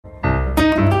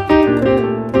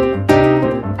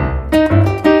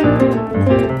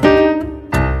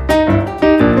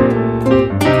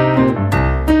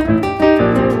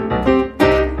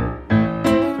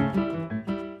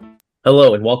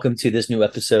Hello, and welcome to this new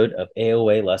episode of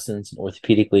AOA Lessons in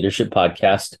Orthopedic Leadership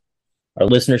Podcast. Our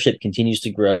listenership continues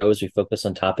to grow as we focus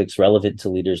on topics relevant to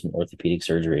leaders in orthopedic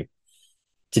surgery.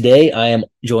 Today, I am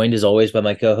joined, as always, by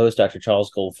my co-host, Dr.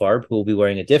 Charles Goldfarb, who will be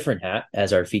wearing a different hat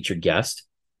as our featured guest.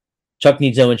 Chuck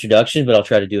needs no introduction, but I'll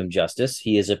try to do him justice.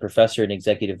 He is a professor and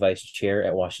executive vice chair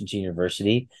at Washington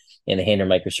University in the Hand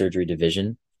and Microsurgery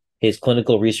Division. His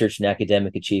clinical research and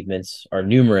academic achievements are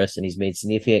numerous, and he's made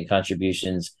significant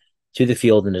contributions to the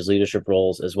field in his leadership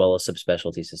roles, as well as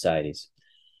subspecialty societies.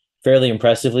 Fairly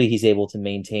impressively, he's able to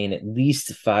maintain at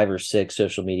least 5 or 6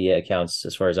 social media accounts,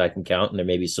 as far as I can count, and there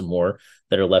may be some more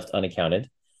that are left unaccounted,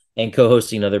 and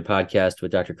co-hosting another podcast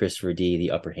with Dr. Christopher D.,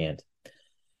 The Upper Hand.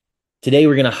 Today,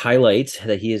 we're going to highlight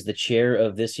that he is the chair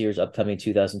of this year's upcoming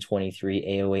 2023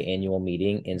 AOA Annual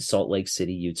Meeting in Salt Lake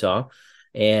City, Utah.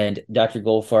 And Dr.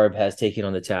 Goldfarb has taken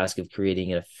on the task of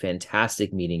creating a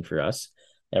fantastic meeting for us.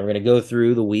 And we're going to go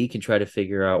through the week and try to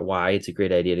figure out why it's a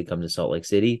great idea to come to Salt Lake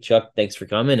City. Chuck, thanks for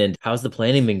coming. And how's the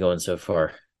planning been going so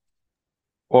far?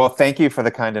 Well, thank you for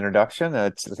the kind introduction.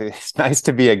 It's nice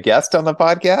to be a guest on the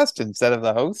podcast instead of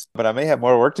the host, but I may have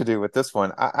more work to do with this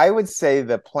one. I would say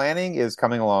the planning is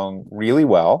coming along really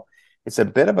well. It's a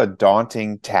bit of a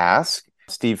daunting task.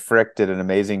 Steve Frick did an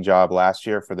amazing job last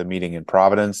year for the meeting in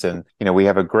Providence. And, we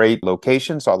have a great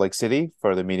location, Salt Lake City,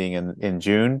 for the meeting in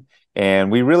June.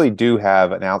 And we really do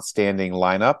have an outstanding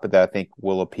lineup that I think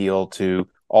will appeal to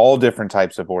all different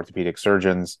types of orthopedic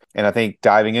surgeons. And I think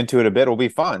diving into it a bit will be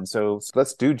fun. So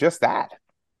let's do just that.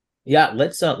 Yeah,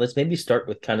 let's maybe start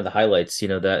with kind of the highlights.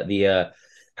 The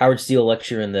Howard Steele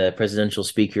lecture and the presidential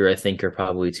speaker, I think, are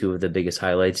probably two of the biggest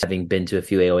highlights. Having been to a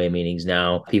few AOA meetings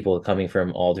now, people coming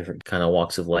from all different kind of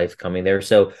walks of life coming there.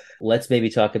 So let's maybe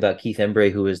talk about Keith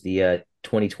Embray, who is the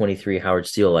 2023 Howard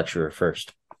Steele lecturer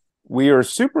first. We are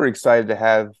super excited to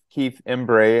have Keith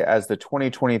Embray as the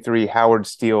 2023 Howard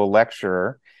Steele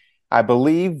lecturer. I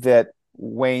believe that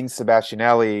Wayne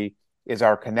Sebastianelli is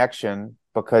our connection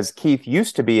because Keith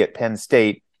used to be at Penn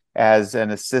State as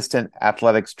an assistant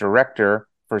athletics director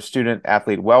for student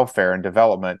athlete welfare and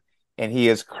development. And he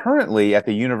is currently at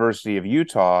the University of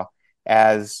Utah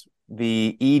as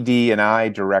the ED&I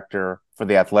director for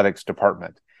the athletics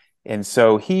department. And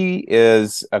so he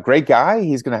is a great guy.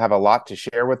 He's going to have a lot to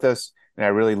share with us, and I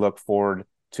really look forward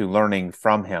to learning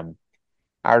from him.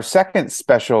 Our second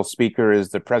special speaker is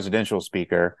the presidential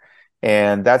speaker,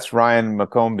 and that's Ryan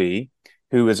McCombie,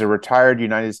 who is a retired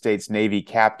United States Navy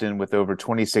captain with over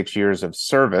 26 years of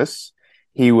service.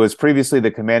 He was previously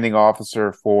the commanding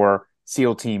officer for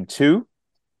SEAL Team 2,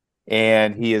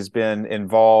 and he has been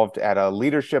involved at a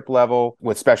leadership level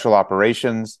with special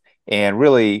operations, and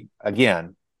really,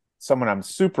 again, someone I'm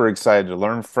super excited to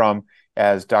learn from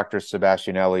as Dr.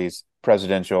 Sebastianelli's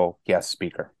presidential guest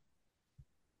speaker.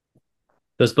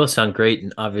 Those both sound great.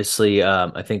 And obviously,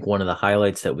 I think one of the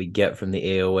highlights that we get from the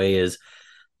AOA is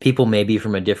people maybe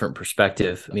from a different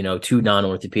perspective, two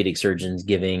non-orthopedic surgeons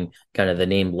giving kind of the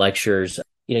named lectures.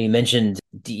 You mentioned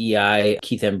DEI,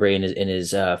 Keith Embray in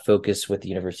his focus with the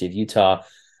University of Utah.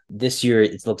 This year,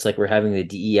 it looks like we're having the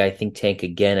DEI think tank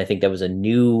again. I think that was a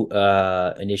new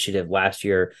initiative last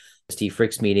year, Steve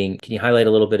Frick's meeting. Can you highlight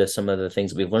a little bit of some of the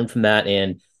things that we've learned from that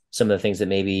and some of the things that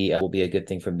maybe will be a good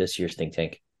thing from this year's think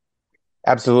tank?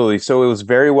 Absolutely. So it was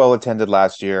very well attended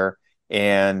last year,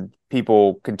 and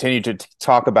people continued to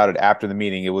talk about it after the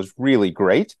meeting. It was really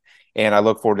great, and I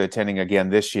look forward to attending again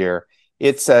this year.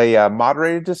 It's a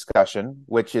moderated discussion,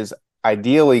 which is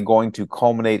ideally going to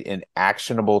culminate in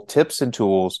actionable tips and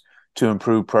tools to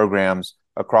improve programs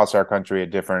across our country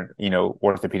at different,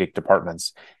 orthopedic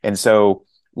departments. And so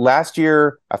last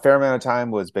year, a fair amount of time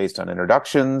was based on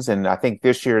introductions, and I think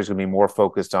this year is going to be more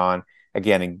focused on,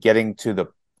 again, getting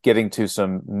to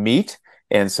some meat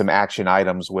and some action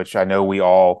items, which I know we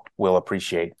all will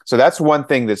appreciate. So that's one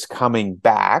thing that's coming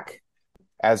back.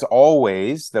 As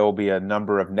always, there will be a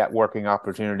number of networking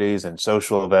opportunities and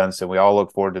social events, and we all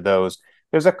look forward to those.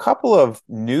 There's a couple of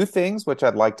new things which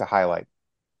I'd like to highlight.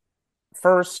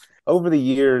 First, over the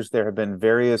years, there have been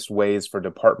various ways for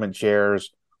department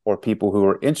chairs or people who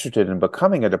are interested in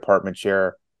becoming a department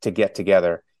chair to get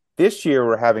together. This year,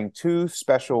 we're having 2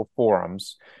 special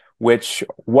forums, which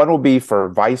one will be for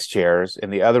vice chairs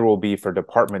and the other will be for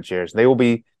department chairs. They will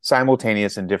be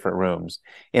simultaneous in different rooms.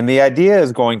 And the idea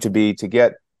is going to be to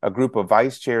get a group of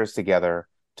vice chairs together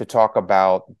to talk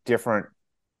about different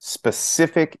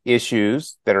specific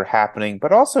issues that are happening,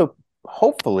 but also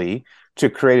hopefully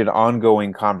to create an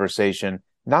ongoing conversation,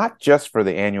 not just for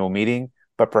the annual meeting,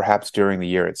 but perhaps during the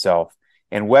year itself.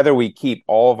 And whether we keep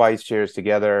all vice chairs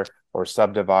together or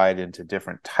subdivide into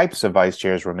different types of vice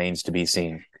chairs remains to be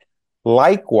seen.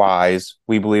 Likewise,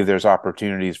 we believe there's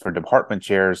opportunities for department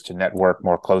chairs to network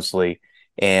more closely.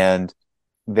 And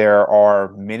there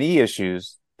are many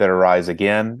issues that arise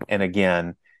again and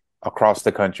again across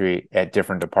the country at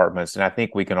different departments. And I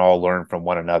think we can all learn from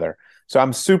one another. So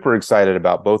I'm super excited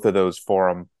about both of those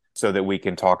forums so that we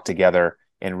can talk together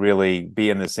and really be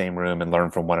in the same room and learn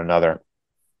from one another.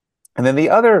 And then the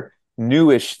other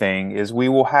newish thing is we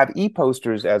will have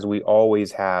ePosters as we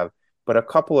always have, but a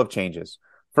couple of changes.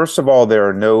 First of all, there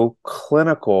are no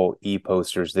clinical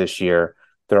ePosters this year.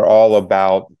 They're all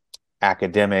about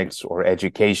academics or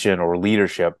education or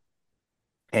leadership.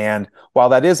 And while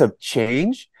that is a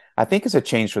change, I think it's a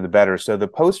change for the better. So the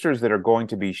posters that are going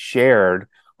to be shared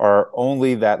are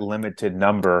only that limited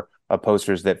number of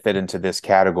posters that fit into this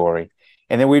category.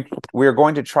 And then we are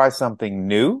going to try something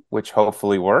new, which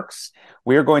hopefully works.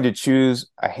 We are going to choose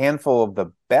a handful of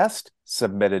the best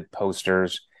submitted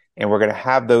posters, and we're going to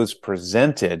have those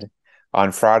presented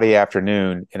on Friday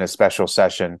afternoon in a special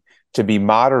session to be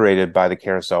moderated by the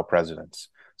carousel presidents.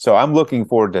 So I'm looking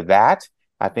forward to that.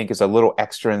 I think it's a little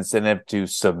extra incentive to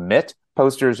submit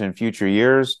posters in future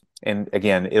years. And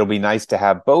again, it'll be nice to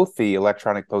have both the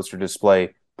electronic poster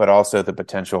display, but also the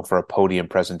potential for a podium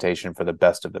presentation for the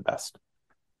best of the best.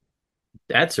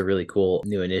 That's a really cool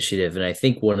new initiative. And I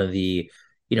think one of the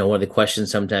questions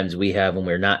sometimes we have when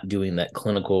we're not doing that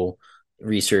clinical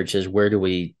research is where do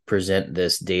we present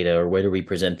this data or where do we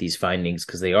present these findings?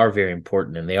 Because they are very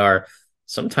important and they are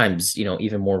sometimes,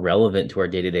 even more relevant to our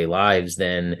day-to-day lives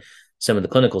than some of the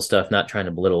clinical stuff, not trying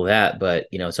to belittle that, but,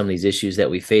 some of these issues that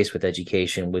we face with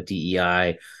education, with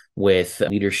DEI, with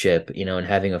leadership, and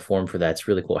having a forum for that's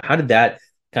really cool. How did that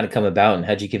kind of come about, and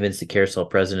how'd you convince the carousel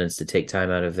presidents to take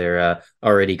time out of their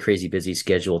already crazy busy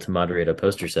schedule to moderate a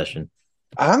poster session?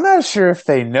 I'm not sure if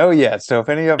they know yet. So if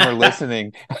any of them are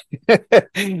listening,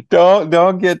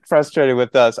 don't get frustrated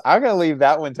with us. I'm going to leave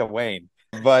that one to Wayne.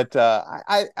 But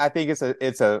I think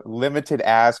it's a limited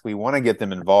ask. We want to get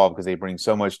them involved because they bring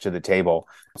so much to the table.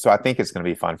 So I think it's going to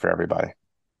be fun for everybody.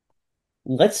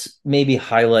 Let's maybe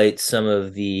highlight some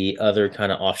of the other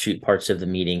kind of offshoot parts of the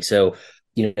meeting. So,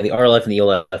 the RLF and the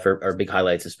ELF are big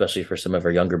highlights, especially for some of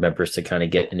our younger members to kind of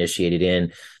get initiated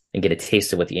in and get a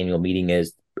taste of what the annual meeting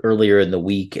is earlier in the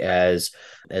week as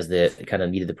the kind of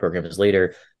meat of the program is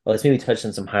later. Well, let's maybe touch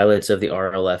on some highlights of the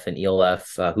RLF and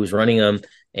ELF, who's running them,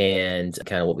 and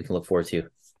kind of what we can look forward to.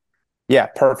 Yeah,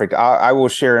 perfect. I will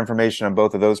share information on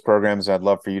both of those programs. I'd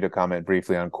love for you to comment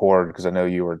briefly on CORD because I know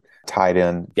you were tied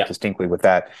in distinctly with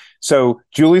that. So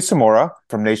Julie Samora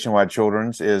from Nationwide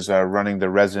Children's is running the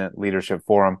Resident Leadership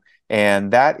Forum.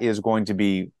 And that is going to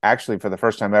be actually for the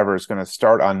first time ever, it's going to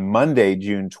start on Monday,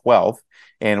 June 12th,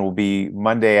 and it will be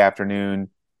Monday afternoon,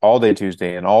 all day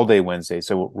Tuesday, and all day Wednesday.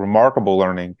 So remarkable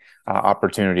learning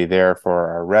opportunity there for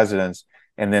our residents.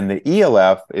 And then the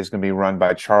ELF is going to be run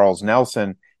by Charles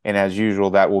Nelson. And as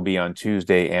usual, that will be on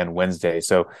Tuesday and Wednesday.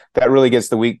 So that really gets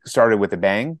the week started with a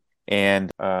bang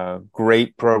and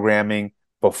great programming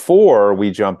before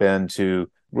we jump into,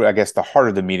 I guess, the heart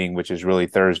of the meeting, which is really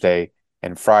Thursday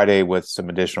and Friday with some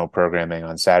additional programming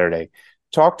on Saturday.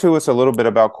 Talk to us a little bit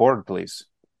about CORD, please.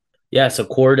 Yeah, so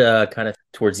CORD kind of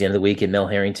towards the end of the week, and Mel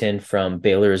Harrington from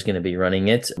Baylor is going to be running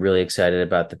it. Really excited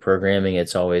about the programming.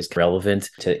 It's always relevant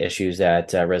to issues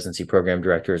that residency program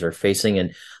directors are facing.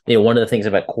 And one of the things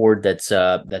about CORD that's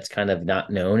kind of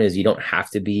not known is you don't have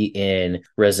to be in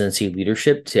residency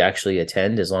leadership to actually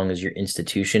attend. As long as your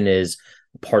institution is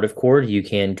part of CORD, you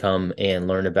can come and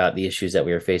learn about the issues that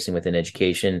we are facing within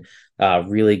education.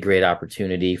 Really great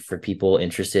opportunity for people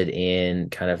interested in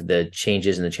kind of the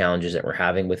changes and the challenges that we're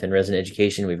having within resident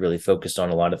education. We've really focused on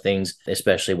a lot of things,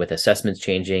 especially with assessments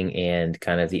changing and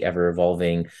kind of the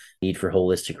ever-evolving need for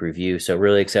holistic review. So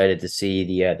really excited to see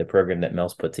the program that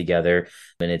Mel's put together.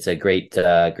 And it's a great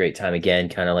time again,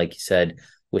 kind of like you said,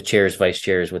 with chairs, vice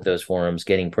chairs, with those forums,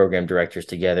 getting program directors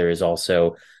together is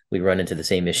also, we run into the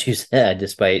same issues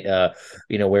despite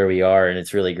where we are, and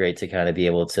it's really great to kind of be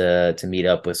able to meet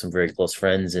up with some very close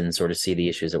friends and sort of see the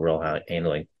issues that we're all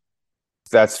handling.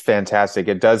 That's fantastic.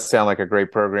 It does sound like a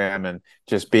great program, and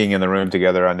just being in the room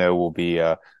together, I know will be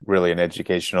really an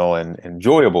educational and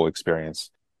enjoyable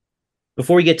experience.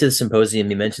 Before we get to the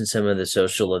symposium, you mentioned some of the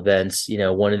social events.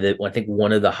 I think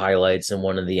one of the highlights and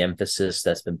one of the emphasis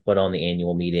that's been put on the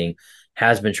annual meeting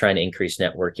has been trying to increase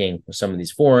networking with some of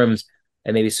these forums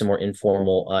and maybe some more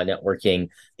informal networking.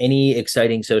 Any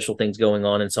exciting social things going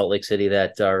on in Salt Lake City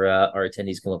that our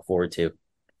attendees can look forward to?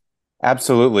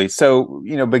 Absolutely. So,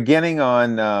 beginning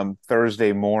on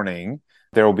Thursday morning,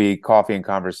 there will be coffee and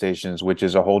conversations, which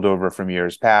is a holdover from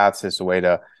years past. It's a way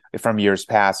to from years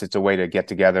past, it's a way to get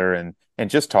together and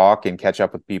just talk and catch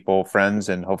up with people, friends,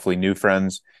 and hopefully new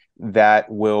friends. That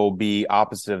will be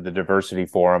opposite of the diversity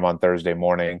forum on Thursday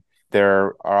morning.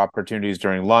 There are opportunities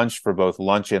during lunch for both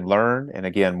lunch and learn, and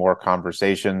again, more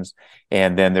conversations.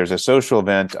 And then there's a social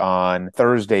event on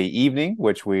Thursday evening,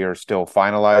 which we are still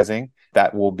finalizing.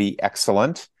 That will be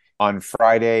excellent. On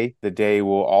Friday, the day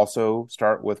will also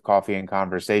start with coffee and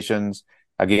conversations.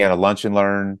 Again, a lunch and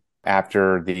learn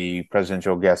after the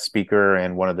presidential guest speaker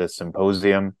and one of the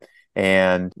symposium.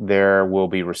 And there will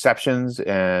be receptions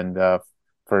and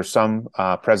for some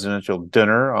presidential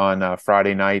dinner on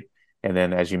Friday night. And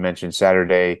then, as you mentioned,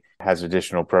 Saturday has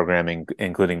additional programming,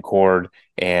 including Chord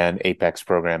and Apex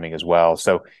programming as well.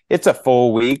 So it's a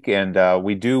full week, and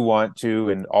we do want to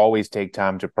and always take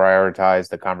time to prioritize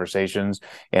the conversations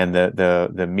and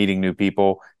the meeting new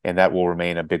people, and that will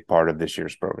remain a big part of this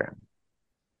year's program.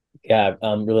 Yeah,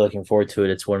 I'm really looking forward to it.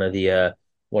 It's one of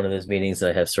those meetings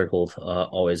that I have circled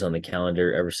always on the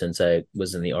calendar ever since I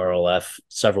was in the RLF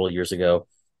several years ago.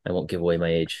 I won't give away my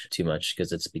age too much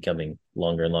because it's becoming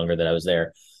longer and longer that I was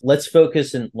there. Let's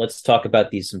focus and let's talk about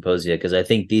these symposia, because I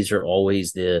think these are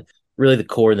always really the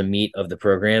core, the meat of the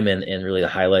program, and really the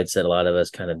highlights that a lot of us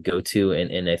kind of go to.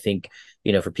 And I think,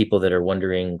 for people that are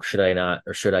wondering, should I not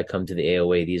or should I come to the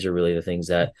AOA, these are really the things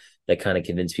that kind of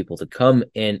convince people to come.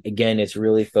 And again, it's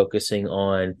really focusing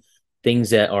on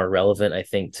things that are relevant, I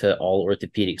think, to all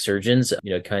orthopedic surgeons,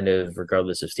 kind of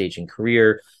regardless of stage in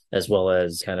career, as well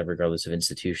as kind of regardless of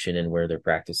institution and where they're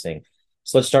practicing.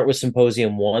 So let's start with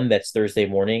Symposium 1. That's Thursday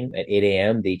morning at 8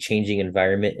 a.m., The Changing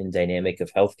Environment and Dynamic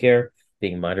of Healthcare,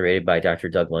 being moderated by Dr.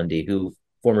 Doug Lundy, who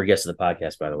former guest of the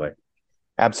podcast, by the way.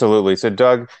 Absolutely. So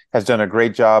Doug has done a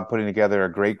great job putting together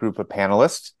a great group of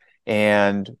panelists.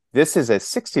 And this is a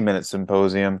 60-minute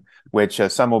symposium, which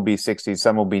some will be 60,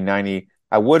 some will be 90.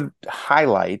 I would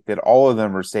highlight that all of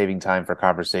them are saving time for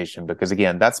conversation because,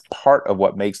 again, that's part of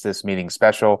what makes this meeting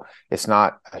special. It's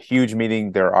not a huge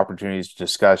meeting. There are opportunities to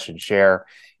discuss and share.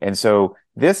 And so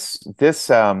this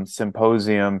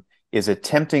symposium is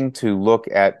attempting to look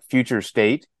at future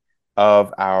state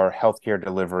of our healthcare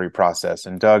delivery process.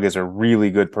 And Doug is a really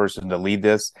good person to lead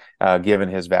this, given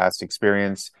his vast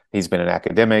experience. He's been in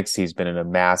academics. He's been in a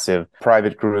massive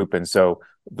private group. And so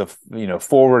the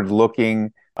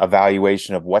forward-looking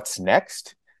evaluation of what's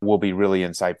next will be really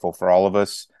insightful for all of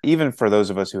us. Even for those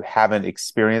of us who haven't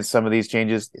experienced some of these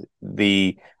changes,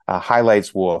 the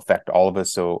highlights will affect all of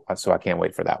us. So I can't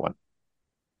wait for that one.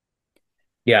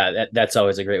 Yeah, that's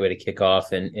always a great way to kick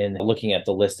off. And looking at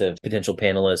the list of potential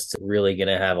panelists, really going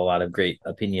to have a lot of great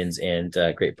opinions and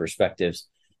great perspectives.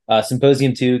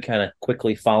 Symposium 2, kind of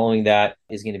quickly following that,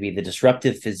 is going to be The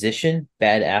Disruptive Physician,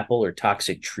 Bad Apple or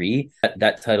Toxic Tree.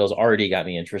 That title's already got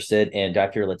me interested. And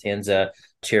Dr. Latanza,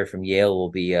 chair from Yale, will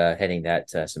be heading that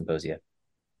symposia.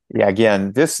 Yeah,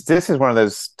 again, this is one of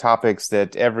those topics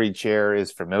that every chair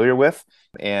is familiar with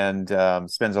and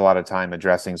spends a lot of time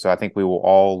addressing. So I think we will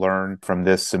all learn from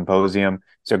this symposium.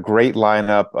 It's a great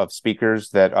lineup of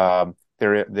speakers that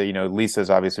Lisa's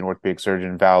obviously an orthopedic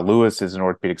surgeon. Val Lewis is an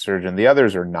orthopedic surgeon. The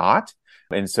others are not.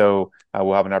 And so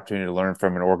we'll have an opportunity to learn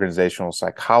from an organizational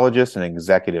psychologist and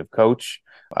executive coach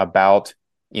about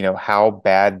how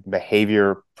bad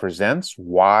behavior presents,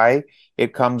 why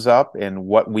it comes up, and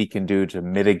what we can do to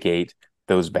mitigate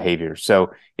those behaviors.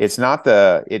 So it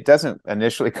doesn't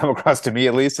initially come across to me,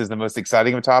 at least, as the most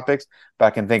exciting of topics, but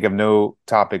I can think of no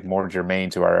topic more germane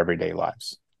to our everyday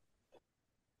lives.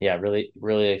 Yeah, really,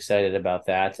 really excited about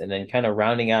that. And then kind of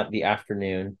rounding out the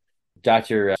afternoon,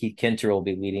 Dr. Keith Kinter will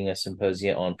be leading a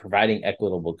symposium on providing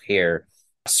equitable care.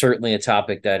 Certainly a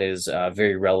topic that is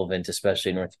very relevant,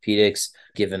 especially in orthopedics,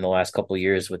 given the last couple of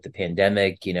years with the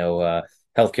pandemic.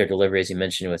 Healthcare delivery, as you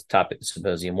mentioned, with topic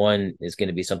Symposium 1, is going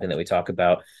to be something that we talk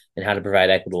about, and how to provide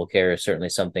equitable care is certainly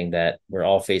something that we're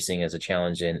all facing as a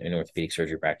challenge in orthopedic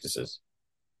surgery practices.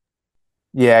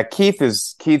 Yeah, Keith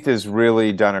has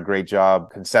really done a great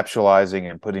job conceptualizing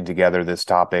and putting together this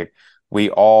topic. We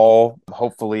all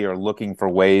hopefully are looking for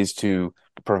ways to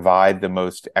provide the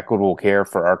most equitable care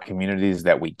for our communities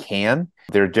that we can.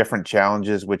 There are different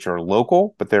challenges which are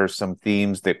local, but there are some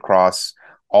themes that cross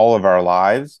all of our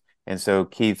lives. And so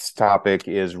Keith's topic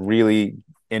is really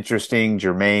interesting,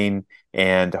 germane,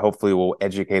 and hopefully will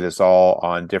educate us all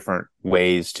on different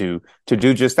ways to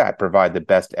do just that, provide the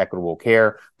best equitable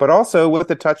care, but also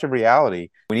with a touch of reality.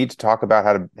 We need to talk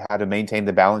about how to maintain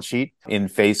the balance sheet in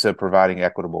face of providing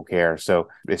equitable care. So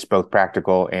it's both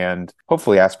practical and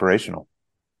hopefully aspirational.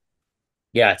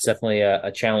 Yeah, it's definitely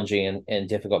a challenging and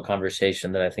difficult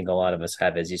conversation that I think a lot of us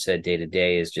have, as you said, day to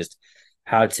day, is just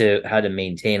how to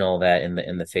maintain all that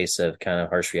in the face of kind of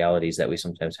harsh realities that we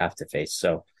sometimes have to face.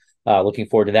 So Looking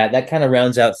forward to that. That kind of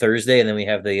rounds out Thursday, and then we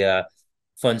have the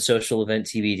fun social event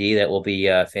TBD that will be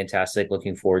fantastic.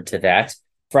 Looking forward to that.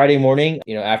 Friday morning,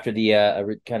 after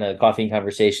the kind of coffee and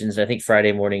conversations, I think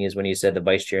Friday morning is when you said the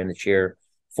vice chair and the chair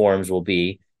forums will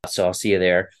be. So I'll see you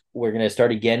there. We're going to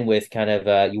start again with kind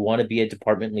of you want to be a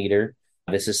department leader.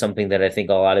 This is something that I think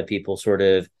a lot of people sort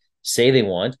of say they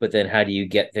want, but then how do you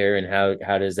get there, and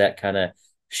how does that kind of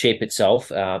shape itself?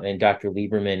 And Dr.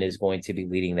 Lieberman is going to be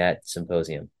leading that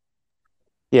symposium.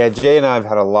 Yeah, Jay and I have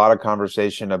had a lot of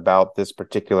conversation about this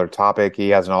particular topic. He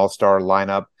has an all-star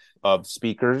lineup of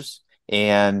speakers,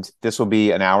 and this will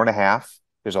be an hour and a half.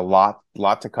 There's a lot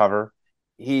to cover.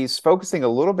 He's focusing a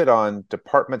little bit on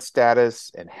department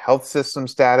status and health system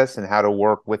status and how to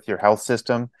work with your health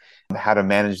system, how to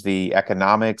manage the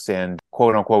economics and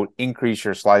quote unquote increase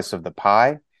your slice of the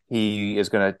pie. He is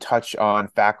going to touch on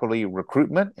faculty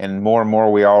recruitment, and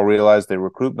more we all realize that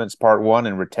recruitment's part one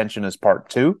and retention is part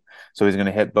two. So he's going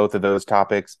to hit both of those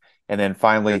topics. And then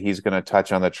finally, he's going to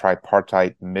touch on the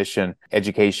tripartite mission,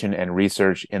 education and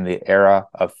research in the era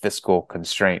of fiscal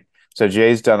constraint. So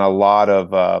Jay's done a lot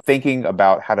of thinking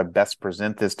about how to best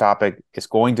present this topic. It's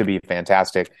going to be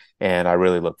fantastic, and I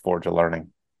really look forward to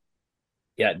learning.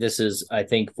 Yeah, this is, I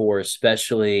think, for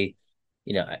especially,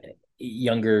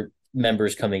 younger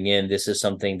members coming in, this is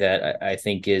something that I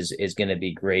think is going to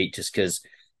be great, just because,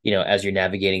 as you're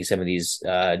navigating some of these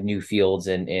new fields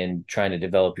and trying to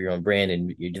develop your own brand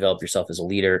and you develop yourself as a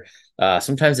leader,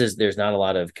 sometimes there's not a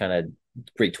lot of kind of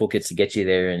great toolkits to get you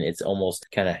there, and it's almost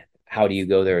kind of how do you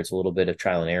go there? It's a little bit of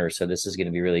trial and error. So this is going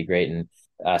to be really great.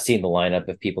 And seeing the lineup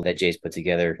of people that Jay's put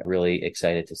together, really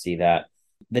excited to see that.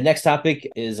 The next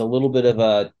topic is a little bit of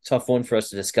a tough one for us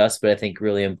to discuss, but I think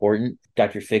really important.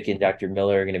 Dr. Fick and Dr.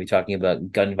 Miller are going to be talking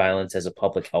about gun violence as a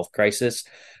public health crisis.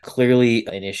 Clearly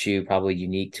an issue probably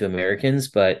unique to Americans,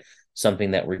 but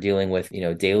something that we're dealing with,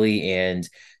 daily, and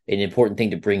an important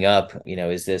thing to bring up,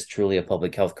 is this truly a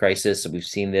public health crisis? So we've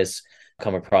seen this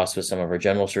come across with some of our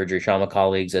general surgery trauma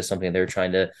colleagues as something they're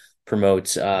trying to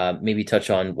promote. Maybe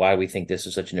touch on why we think this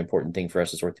is such an important thing for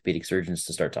us as orthopedic surgeons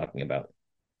to start talking about.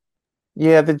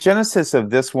 Yeah, the genesis of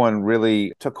this one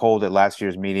really took hold at last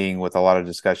year's meeting with a lot of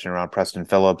discussion around Preston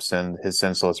Phillips and his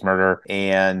senseless murder.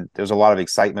 And there was a lot of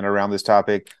excitement around this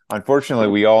topic. Unfortunately,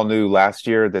 we all knew last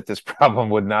year that this problem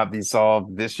would not be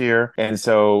solved this year. And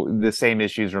so the same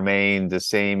issues remain, the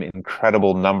same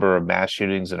incredible number of mass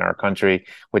shootings in our country,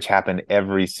 which happen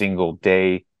every single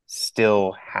day,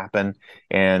 still happen.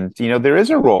 And, there is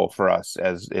a role for us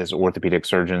as orthopedic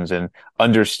surgeons in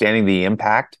understanding the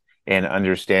impact and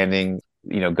understanding,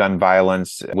 gun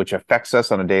violence, which affects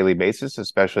us on a daily basis,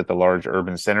 especially at the large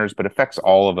urban centers, but affects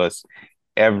all of us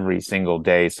every single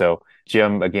day. So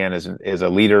Jim, again, is a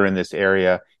leader in this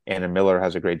area, and Miller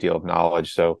has a great deal of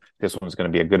knowledge. So this one's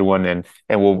going to be a good one, and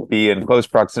we'll be in close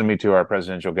proximity to our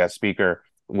presidential guest speaker,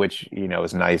 which,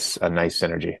 is a nice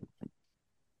synergy.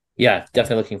 Yeah,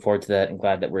 definitely looking forward to that, and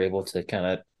glad that we're able to kind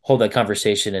of hold that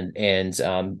conversation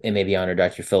and maybe honor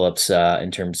Dr. Phillips in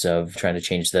terms of trying to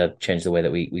change the way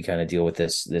that we kind of deal with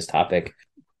this topic.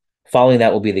 Following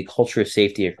that will be the culture of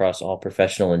safety across all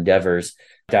professional endeavors.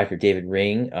 Dr. David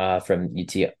Ring from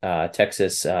UT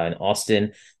Texas in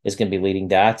Austin is going to be leading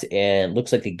that, and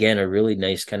looks like, again, a really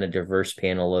nice kind of diverse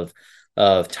panel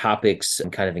of topics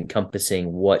and kind of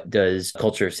encompassing what does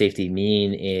culture of safety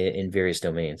mean in various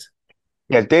domains.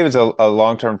 Yeah, David's a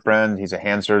long-term friend. He's a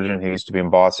hand surgeon. He used to be in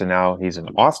Boston. Now he's in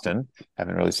Austin.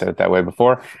 Haven't really said it that way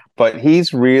before, but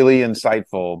he's really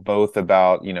insightful both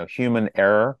about, human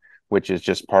error, which is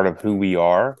just part of who we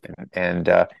are. And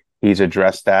he's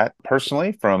addressed that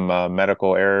personally from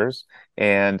medical errors.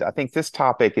 And I think this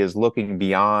topic is looking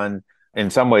beyond, in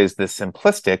some ways, the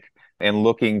simplistic and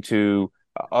looking to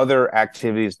other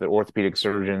activities that orthopedic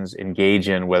surgeons engage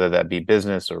in, whether that be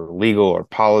business or legal or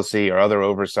policy or other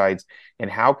oversights, and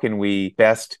how can we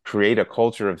best create a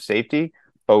culture of safety,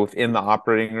 both in the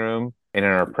operating room and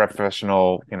in our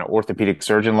professional, orthopedic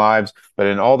surgeon lives, but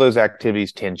in all those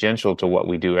activities tangential to what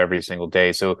we do every single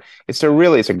day. So it's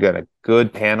a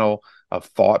good panel of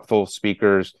thoughtful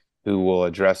speakers who will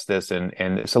address this, and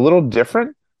it's a little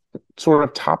different sort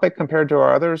of topic compared to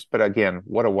our others, but again,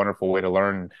 what a wonderful way to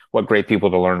learn, what great people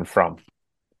to learn from.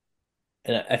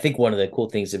 And I think one of the cool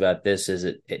things about this is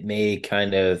it may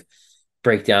kind of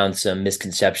break down some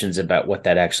misconceptions about what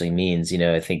that actually means.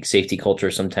 I think safety culture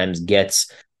sometimes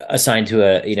gets assigned to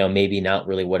a, maybe not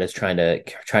really what it's trying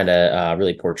to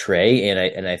really portray.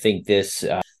 And I think this,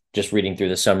 just reading through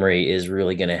the summary, is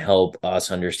really going to help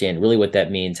us understand really what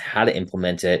that means, how to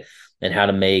implement it, and how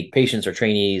to make patients or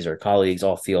trainees or colleagues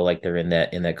all feel like they're in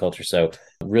that culture. So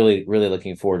really, really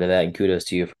looking forward to that, and kudos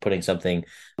to you for putting something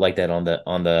like that on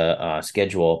the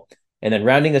schedule. And then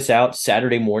rounding us out,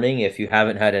 Saturday morning, if you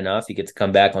haven't had enough, you get to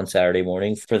come back on Saturday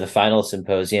morning for the final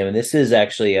symposium. And this is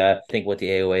actually, I think, what the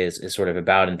AOA is sort of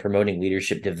about in promoting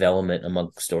leadership development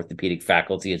amongst orthopedic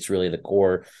faculty. It's really the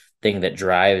core thing that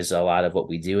drives a lot of what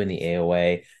we do in the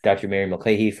AOA. Dr. Mary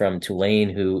Mulcahy from Tulane,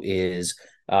 who is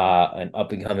an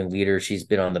up-and-coming leader. She's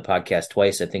been on the podcast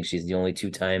twice. I think she's the only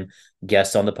two-time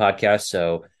guest on the podcast.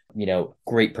 So,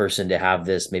 great person to have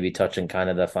this, maybe touching kind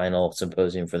of the final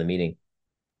symposium for the meeting.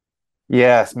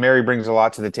 Yes, Mary brings a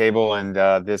lot to the table, and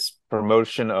this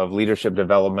promotion of leadership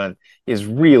development is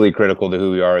really critical to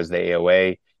who we are as the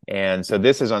AOA. And so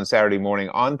this is on Saturday morning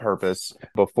on purpose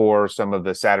before some of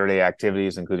the Saturday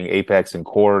activities, including Apex and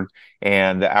Cord.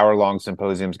 And the hour-long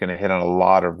symposium is going to hit on a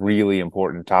lot of really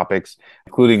important topics,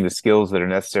 including the skills that are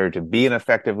necessary to be an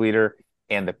effective leader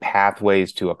and the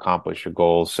pathways to accomplish your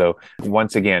goals. So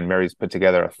once again, Mary's put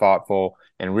together a thoughtful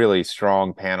and really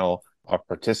strong panel of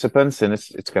participants, and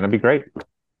it's going to be great.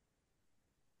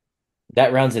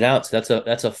 That rounds it out. So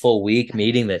that's a full week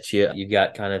meeting that you've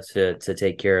got kind of to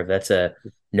take care of. That's a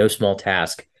no small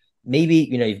task. Maybe,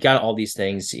 you've got all these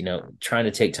things, trying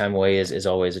to take time away is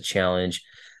always a challenge.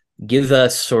 Give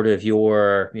us sort of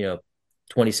your,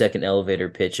 20-second elevator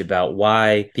pitch about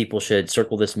why people should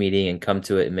circle this meeting and come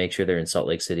to it and make sure they're in Salt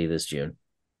Lake City this June.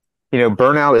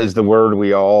 Burnout is the word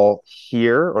we all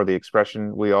hear, or the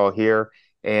expression we all hear.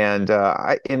 And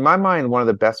in my mind, one of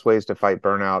the best ways to fight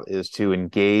burnout is to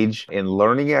engage in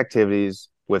learning activities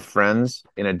with friends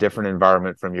in a different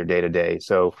environment from your day to day.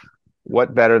 So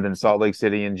what better than Salt Lake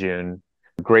City in June?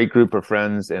 A great group of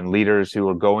friends and leaders who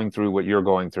are going through what you're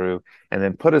going through, and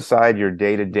then put aside your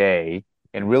day to day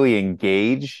and really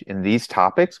engage in these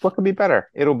topics. What could be better?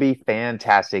 It'll be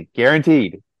fantastic.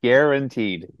 Guaranteed.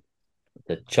 Guaranteed.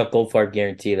 The Chuck Goldfarb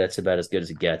guarantee, that's about as good as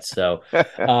it gets. So,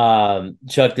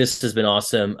 Chuck, this has been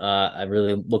awesome. I'm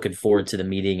really looking forward to the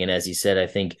meeting. And as you said, I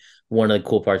think one of the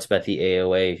cool parts about the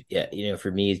AOA,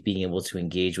 for me, is being able to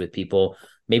engage with people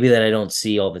maybe that I don't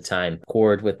see all the time.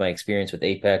 Cord with my experience with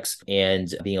Apex and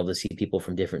being able to see people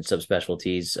from different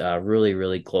subspecialties, really,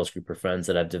 really close group of friends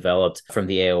that I've developed from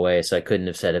the AOA. So I couldn't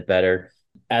have said it better.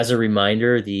 As a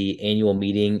reminder, the annual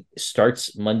meeting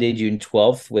starts Monday, June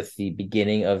 12th with the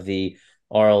beginning of the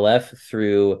RLF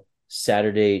through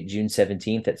Saturday, June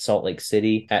 17th at Salt Lake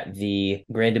City at the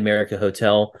Grand America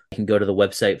Hotel. You can go to the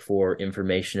website for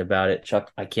information about it. Chuck,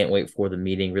 I can't wait for the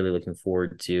meeting. Really looking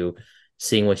forward to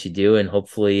seeing what you do, and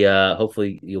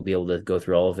hopefully you'll be able to go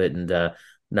through all of it and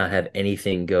not have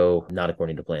anything go not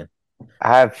according to plan.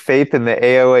 I have faith in the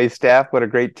AOA staff. What a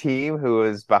great team who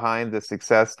is behind the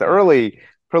success, the early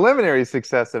preliminary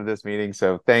success of this meeting.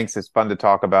 So thanks. It's fun to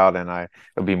talk about, and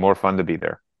it'll be more fun to be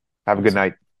there. Have a good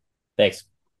night. Thanks.